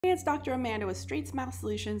Hey, it's Dr. Amanda with Straightsmile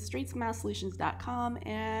Solutions, straightsmilesolutions.com,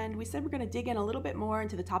 and we said we're going to dig in a little bit more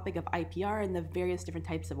into the topic of IPR and the various different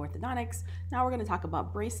types of orthodontics. Now we're going to talk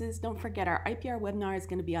about braces. Don't forget our IPR webinar is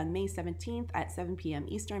going to be on May 17th at 7 p.m.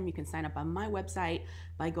 Eastern. You can sign up on my website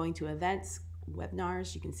by going to events,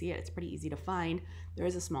 webinars. You can see it. It's pretty easy to find. There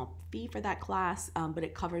is a small fee for that class, but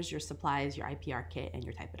it covers your supplies, your IPR kit, and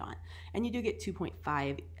your Type It On. And you do get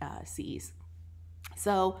 2.5 Cs.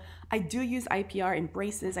 So I do use IPR in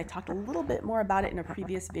braces. I talked a little bit more about it in a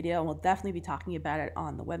previous video, and we'll definitely be talking about it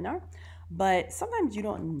on the webinar. But sometimes you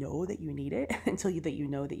don't know that you need it until you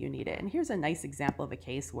know that you need it. And here's a nice example of a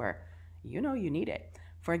case where you know you need it.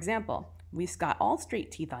 For example, we've got all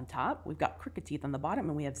straight teeth on top, we've got crooked teeth on the bottom,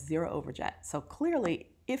 and we have zero overjet. So clearly,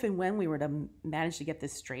 if and when we were to manage to get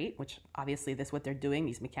this straight, which obviously this is what they're doing,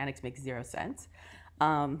 these mechanics make zero sense,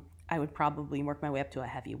 I would probably work my way up to a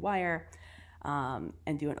heavy wire,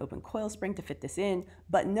 and do an open coil spring to fit this in.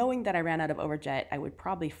 But knowing that I ran out of overjet, I would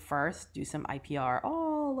probably first do some IPR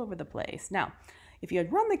all over the place. Now, if you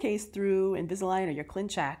had run the case through Invisalign or your Clin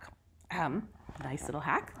Check, nice little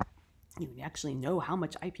hack, you actually know how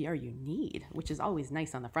much IPR you need, which is always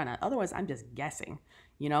nice on the front end. Otherwise, I'm just guessing,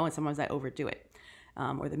 and sometimes I overdo it,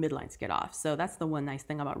 or the midlines get off. So that's the one nice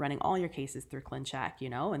thing about running all your cases through Clin Check,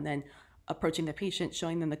 and then approaching the patient,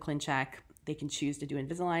 showing them the Clin Check. They can choose to do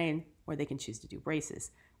Invisalign or they can choose to do braces.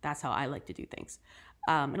 That's how I like to do things.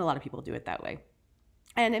 And a lot of people do it that way.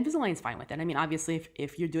 And Invisalign's fine with it. I mean, obviously,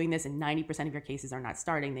 if you're doing this and 90% of your cases are not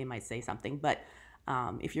starting, they might say something. But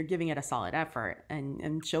if you're giving it a solid effort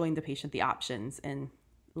and showing the patient the options and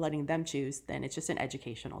letting them choose, then it's just an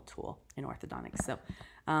educational tool in orthodontics. So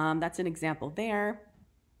that's an example there.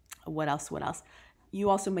 What else? You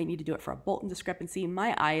also might need to do it for a Bolton discrepancy.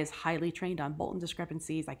 My eye is highly trained on Bolton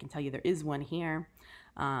discrepancies. I can tell you there is one here.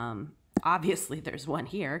 Obviously there's one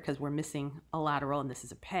here because we're missing a lateral and this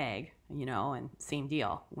is a peg, and same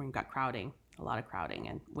deal. We've got crowding, a lot of crowding,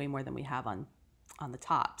 and way more than we have on the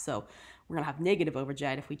top. So we're gonna have negative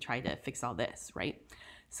overjet if we try to fix all this, right?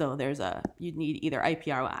 So you'd need either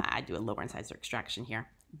IPR, I do a lower incisor extraction here,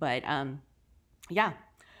 but yeah.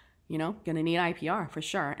 Gonna need IPR for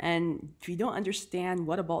sure. And if you don't understand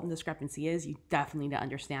what a Bolton discrepancy is, you definitely need to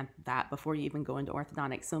understand that before you even go into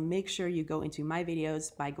orthodontics. So make sure you go into my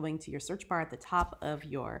videos by going to your search bar at the top of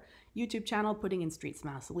your YouTube channel, putting in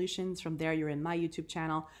Straightsmile Solutions. From there, you're in my YouTube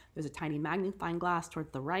channel. There's a tiny magnifying glass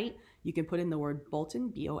towards the right. You can put in the word Bolton,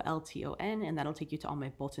 B-O-L-T-O-N, and that'll take you to all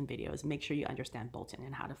my Bolton videos. Make sure you understand Bolton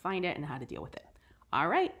and how to find it and how to deal with it. All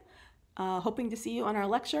right. Hoping to see you on our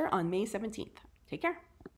lecture on May 17th. Take care.